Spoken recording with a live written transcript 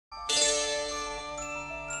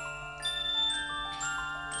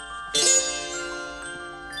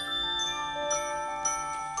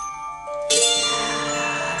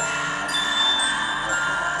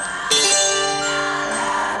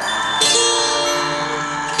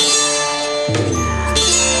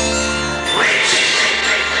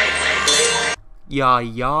Ja,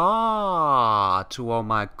 ja, to all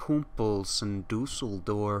my Kumpels in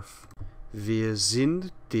Dusseldorf. Wir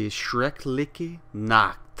sind die schreckliche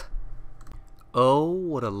Nacht. Oh,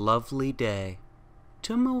 what a lovely day.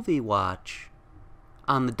 To movie watch.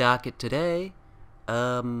 On the docket today,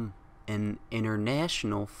 an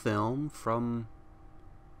international film from,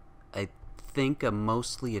 I think, a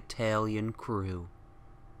mostly Italian crew.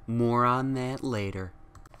 More on that later.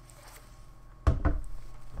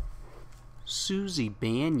 Susie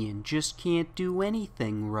Banyan just can't do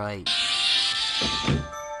anything right.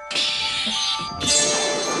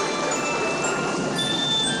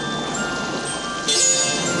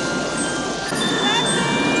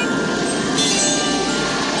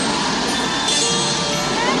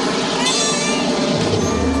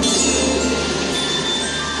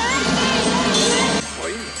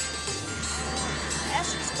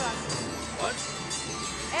 What?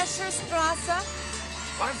 Escherstraße.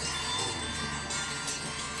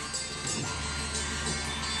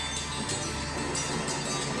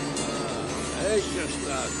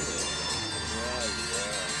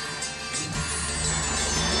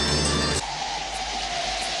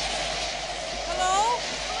 Hello?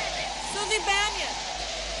 Susie Banyan.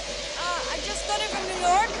 I just got in from New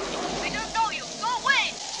York. I don't know you. Go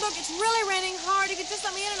away. Look, it's really raining hard. You could just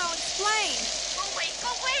let me in and I'll explain. Go away. Go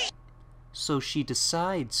away. So she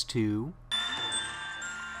decides to...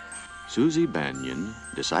 Susie Banyan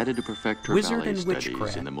decided to perfect her Wizard ballet and studies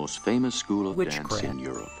witchcraft. in the most famous school of dance in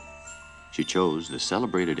Europe. She chose the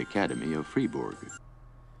celebrated Academy of Fribourg.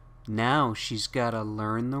 Now she's gotta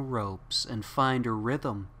learn the ropes and find her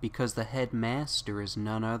rhythm because the headmaster is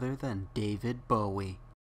none other than David Bowie.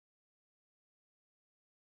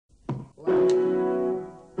 1,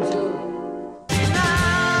 2,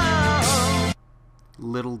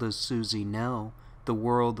 Little does Susie know, the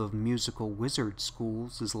world of musical wizard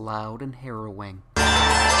schools is loud and harrowing.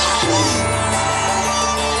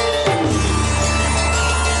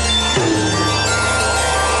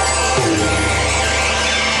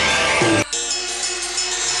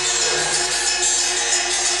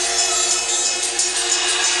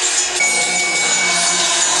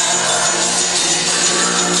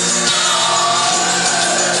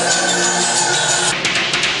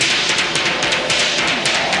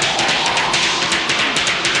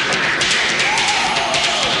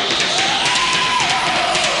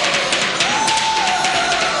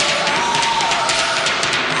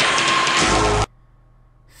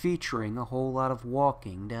 Featuring a whole lot of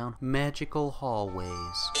walking down magical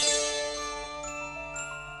hallways.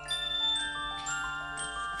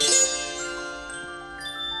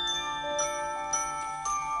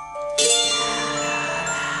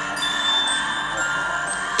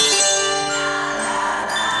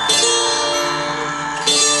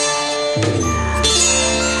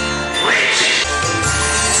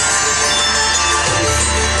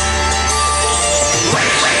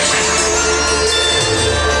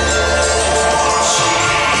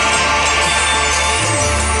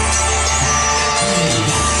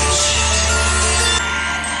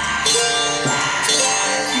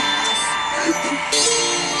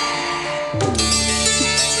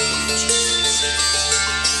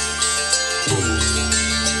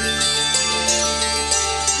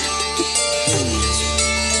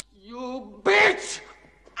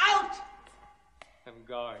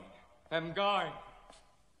 I'm going.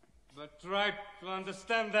 But try to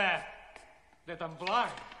understand that I'm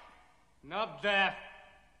blind, not deaf.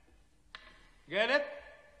 Get it?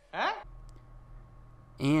 Huh?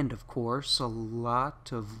 And, of course, a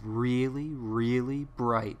lot of really, really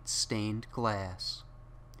bright stained glass.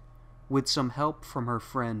 With some help from her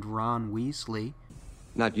friend Ron Weasley.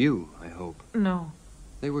 Not you, I hope. No.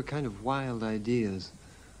 They were kind of wild ideas.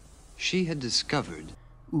 She had discovered...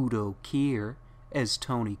 Udo Kier as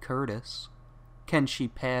Tony Curtis. Can she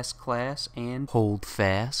pass class and hold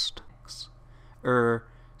fast?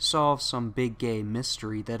 Solve some big gay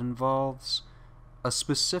mystery that involves a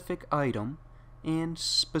specific item and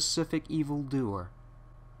specific evildoer?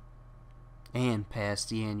 And pass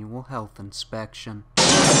the annual health inspection.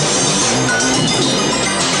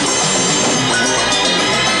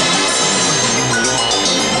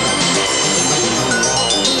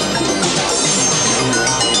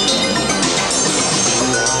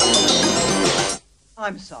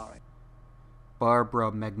 I'm sorry.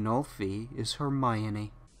 Barbara Magnolfi is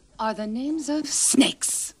Hermione. Are the names of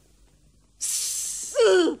snakes.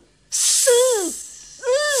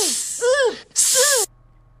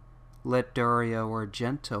 Let Dario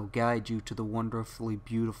Argento guide you to the wonderfully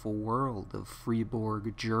beautiful world of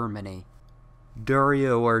Fribourg, Germany.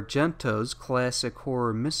 Dario Argento's classic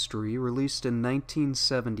horror mystery released in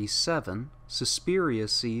 1977, Suspiria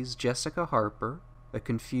sees Jessica Harper, a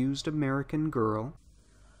confused American girl.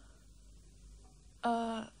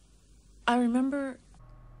 I remember...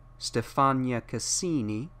 Stefania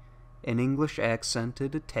Cassini, an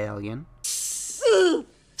English-accented Italian.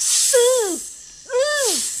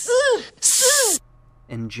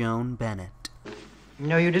 And Joan Bennett.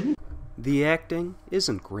 No, you didn't. The acting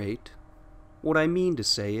isn't great. What I mean to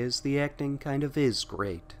say is the acting kind of is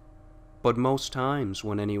great. But most times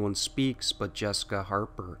when anyone speaks but Jessica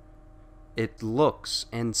Harper, it looks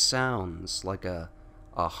and sounds like a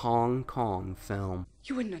Hong Kong film.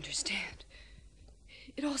 You wouldn't understand.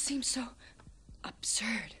 It all seems so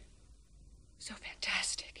absurd. So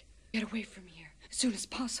fantastic. Get away from here as soon as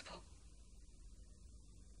possible.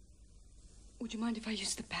 Would you mind if I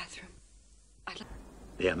use the bathroom?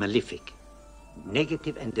 They are malefic,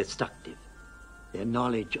 negative and destructive. Their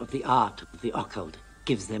knowledge of the art of the occult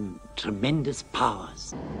gives them tremendous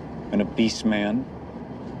powers. An obese man,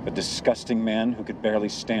 a disgusting man who could barely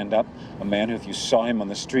stand up, a man who if you saw him on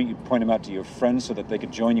the street you'd point him out to your friends so that they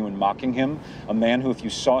could join you in mocking him, a man who if you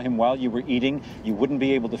saw him while you were eating you wouldn't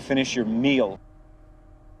be able to finish your meal.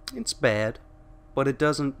 It's bad, but it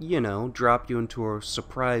doesn't, drop you into a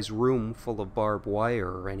surprise room full of barbed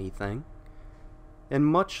wire or anything. And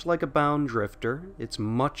much like a bound drifter, it's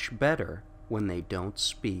much better when they don't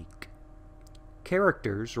speak.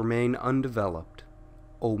 Characters remain undeveloped,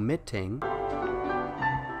 omitting...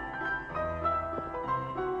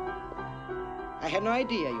 I had no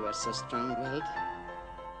idea you were so strong-willed.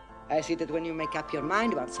 I see that when you make up your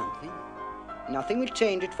mind about something, nothing will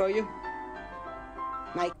change it for you.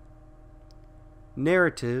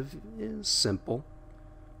 Narrative is simple.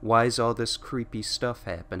 Why is all this creepy stuff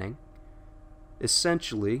happening?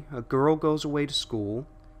 Essentially, a girl goes away to school,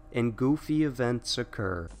 and goofy events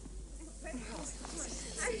occur.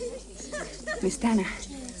 Miss Tanner,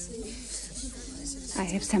 I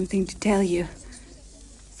have something to tell you.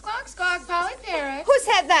 Squawk, squawk, Polly Parrot. Who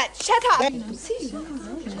said that? Shut up!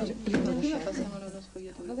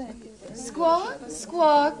 Squawk,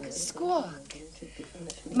 squawk, squawk.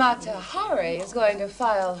 Mata Hari is going to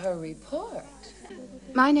file her report.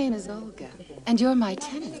 My name is Olga, and you're my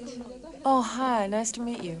tenant. Oh, hi. Nice to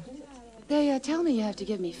meet you. They tell me you have to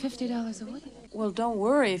give me $50 a week. Well, don't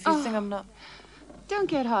worry if you think I'm not... Don't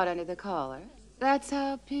get hot under the collar. That's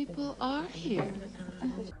how people are here.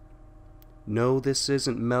 No, this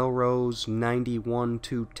isn't Melrose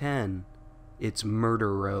 91-210. It's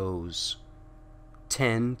Murder Rose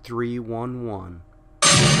 10311.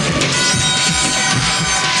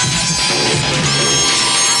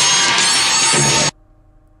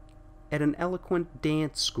 At an eloquent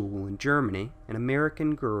dance school in Germany, an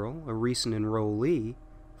American girl, a recent enrollee,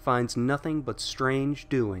 finds nothing but strange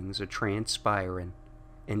doings a transpiring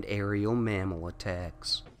and aerial mammal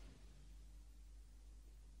attacks.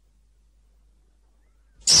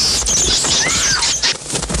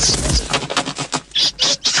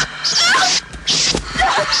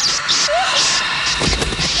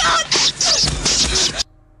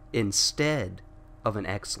 Instead of an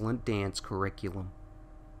excellent dance curriculum.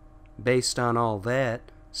 Based on all that,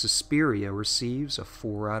 Suspiria receives a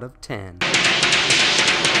 4 out of 10.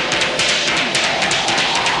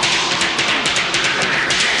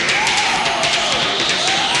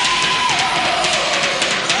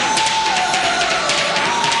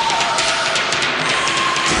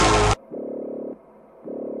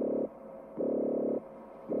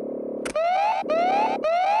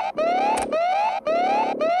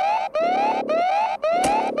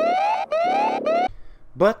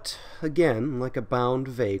 But, again, like a bound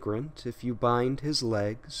vagrant, if you bind his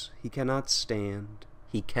legs, he cannot stand,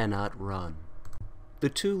 he cannot run. The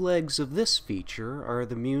two legs of this feature are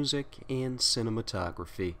the music and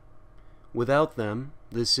cinematography. Without them,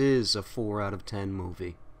 this is a 4 out of 10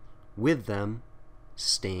 movie. With them,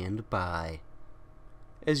 stand by.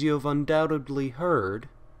 As you have undoubtedly heard,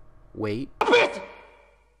 wait. I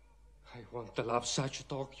want to love such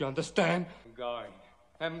talk, you understand?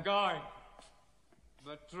 I'm going.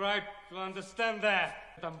 But try to understand that.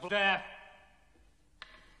 I'm deaf.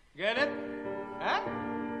 Get it? Huh?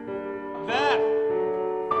 Deaf.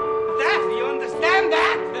 Deaf, you understand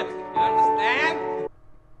that? You understand?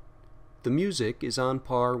 The music is on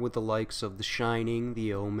par with the likes of The Shining,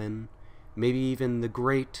 The Omen, maybe even the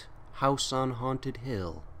great House on Haunted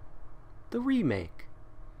Hill. The remake.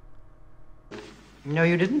 No,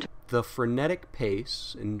 you didn't. The frenetic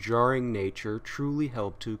pace and jarring nature truly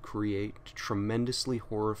help to create a tremendously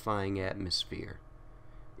horrifying atmosphere,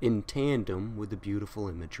 in tandem with the beautiful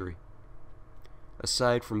imagery.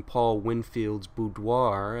 Aside from Paul Winfield's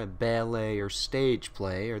boudoir, a ballet or stage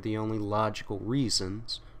play are the only logical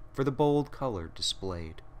reasons for the bold color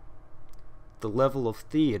displayed. The level of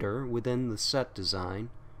theater within the set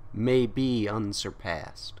design may be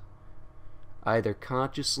unsurpassed. Either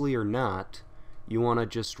consciously or not, you want to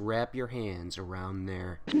just wrap your hands around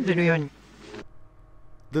there. The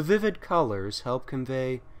vivid colors help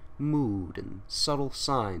convey mood and subtle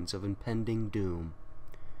signs of impending doom.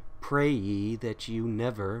 Pray ye that you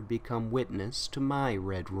never become witness to my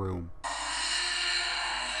red room.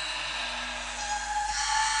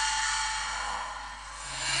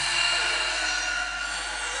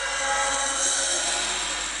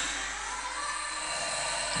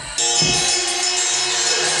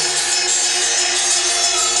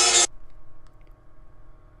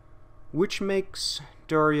 Which makes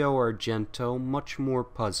Dario Argento much more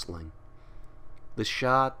puzzling. The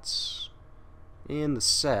shots and the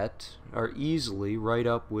set are easily right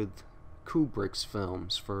up with Kubrick's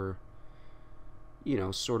films for,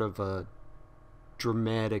 sort of a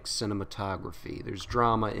dramatic cinematography. There's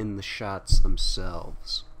drama in the shots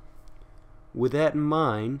themselves. With that in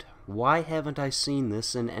mind, why haven't I seen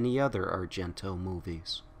this in any other Argento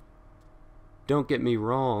movies? Don't get me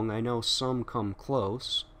wrong, I know some come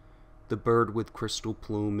close. The Bird with Crystal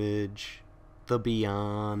Plumage, The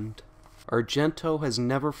Beyond. Argento has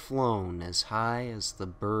never flown as high as the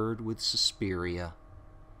bird with Suspiria.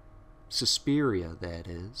 Suspiria, that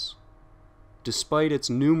is. Despite its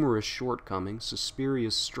numerous shortcomings,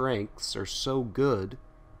 Suspiria's strengths are so good,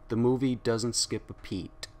 the movie doesn't skip a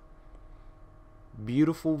beat.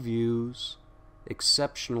 Beautiful views,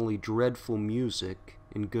 exceptionally dreadful music,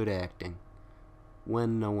 and good acting.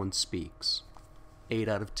 When no one speaks. 8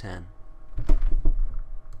 out of 10.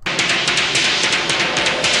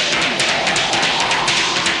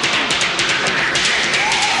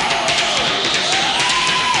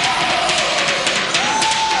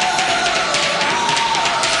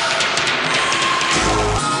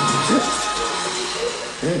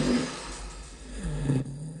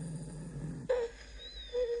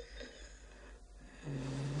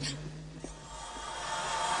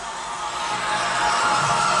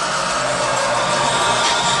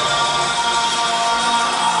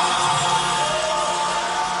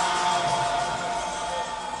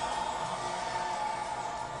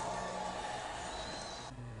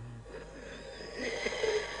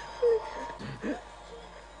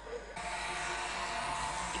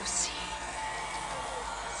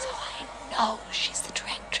 Oh, she's the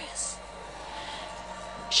directress.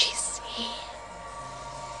 She's here.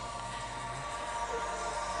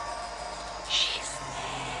 She's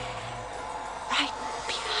there, right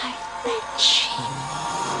behind that sheet.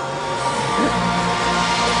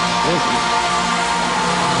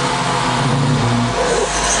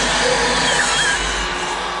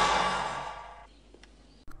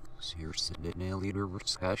 Seriously, didn't leader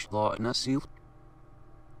versus law in a seal?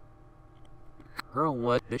 Girl,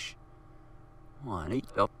 what dish? One eat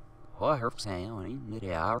up. Why her sound?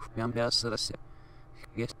 The hour from best of the set.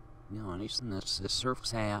 Yes, no, it's not the surf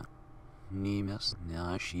sound. Nemus,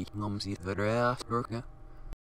 now she comes with the draft worker.